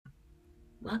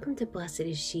Welcome to Blessed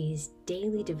is She's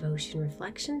daily devotion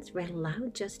reflections read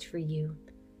aloud just for you.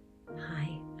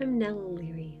 Hi, I'm Nella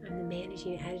O'Leary. I'm the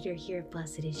managing editor here at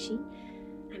Blessed is She.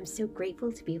 I'm so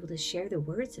grateful to be able to share the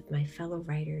words of my fellow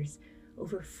writers,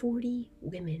 over 40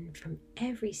 women from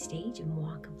every stage and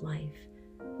walk of life.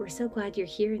 We're so glad you're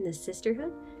here in this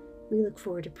sisterhood. We look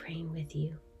forward to praying with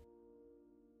you.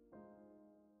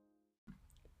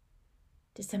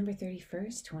 December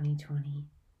 31st, 2020.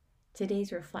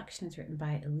 Today's reflection is written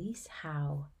by Elise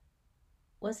Howe.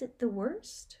 Was it the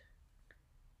worst?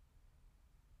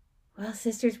 Well,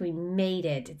 sisters, we made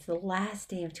it. It's the last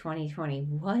day of 2020.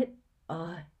 What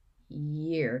a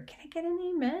year. Can I get an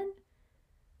amen?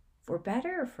 For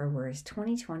better or for worse,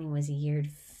 2020 was a year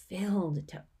filled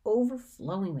to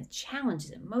overflowing with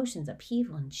challenges, emotions,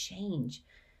 upheaval, and change.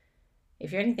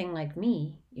 If you're anything like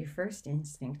me, your first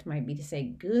instinct might be to say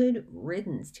good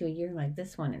riddance to a year like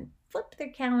this one and flip their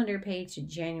calendar page to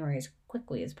January as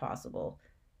quickly as possible.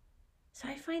 So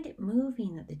I find it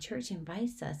moving that the church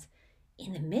invites us,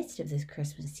 in the midst of this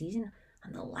Christmas season,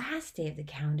 on the last day of the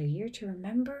calendar year, to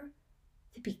remember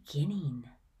the beginning.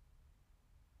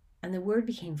 And the Word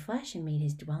became flesh and made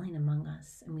his dwelling among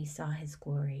us, and we saw his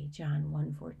glory, John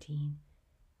 1:14.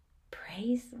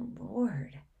 Praise the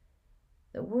Lord.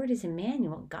 The Word is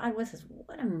Emmanuel, God with us.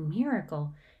 What a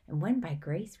miracle. And when by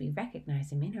grace we recognize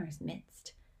him in our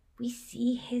midst, we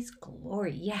see his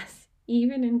glory. Yes,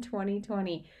 even in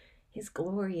 2020, his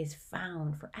glory is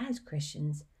found, for as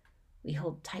Christians, we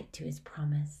hold tight to his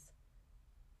promise.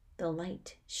 The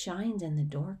light shines in the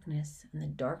darkness, and the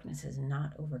darkness has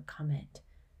not overcome it.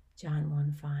 John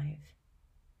 1:5.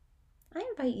 I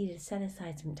invite you to set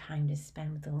aside some time to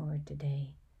spend with the Lord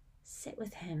today. Sit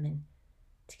with him and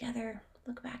together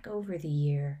look back over the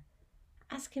year.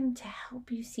 Ask him to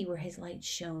help you see where his light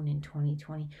shone in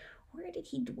 2020. Where did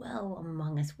he dwell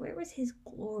among us? Where was his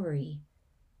glory?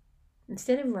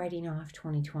 Instead of writing off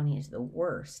 2020 as the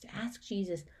worst, ask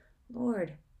Jesus,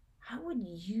 Lord, how would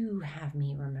you have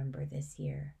me remember this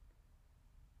year?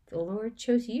 The Lord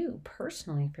chose you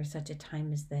personally for such a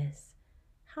time as this.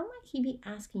 How might he be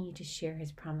asking you to share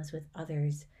his promise with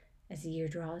others as the year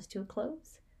draws to a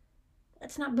close?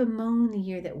 Let's not bemoan the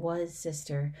year that was,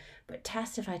 sister, but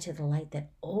testify to the light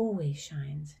that always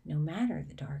shines, no matter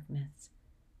the darkness.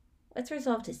 Let's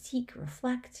resolve to seek,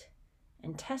 reflect,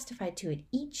 and testify to it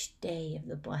each day of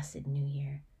the blessed new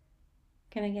year.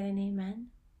 Can I get an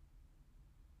amen?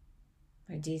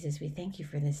 Lord Jesus, we thank you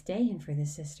for this day and for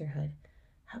this sisterhood.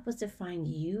 Help us to find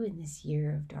you in this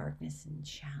year of darkness and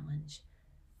challenge.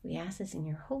 We ask this in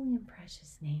your holy and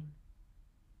precious name.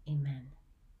 Amen.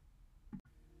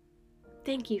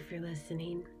 Thank you for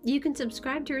listening. You can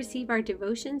subscribe to receive our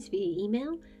devotions via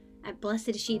email at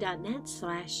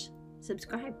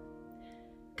blessedshe.net/subscribe.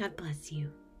 God bless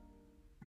you.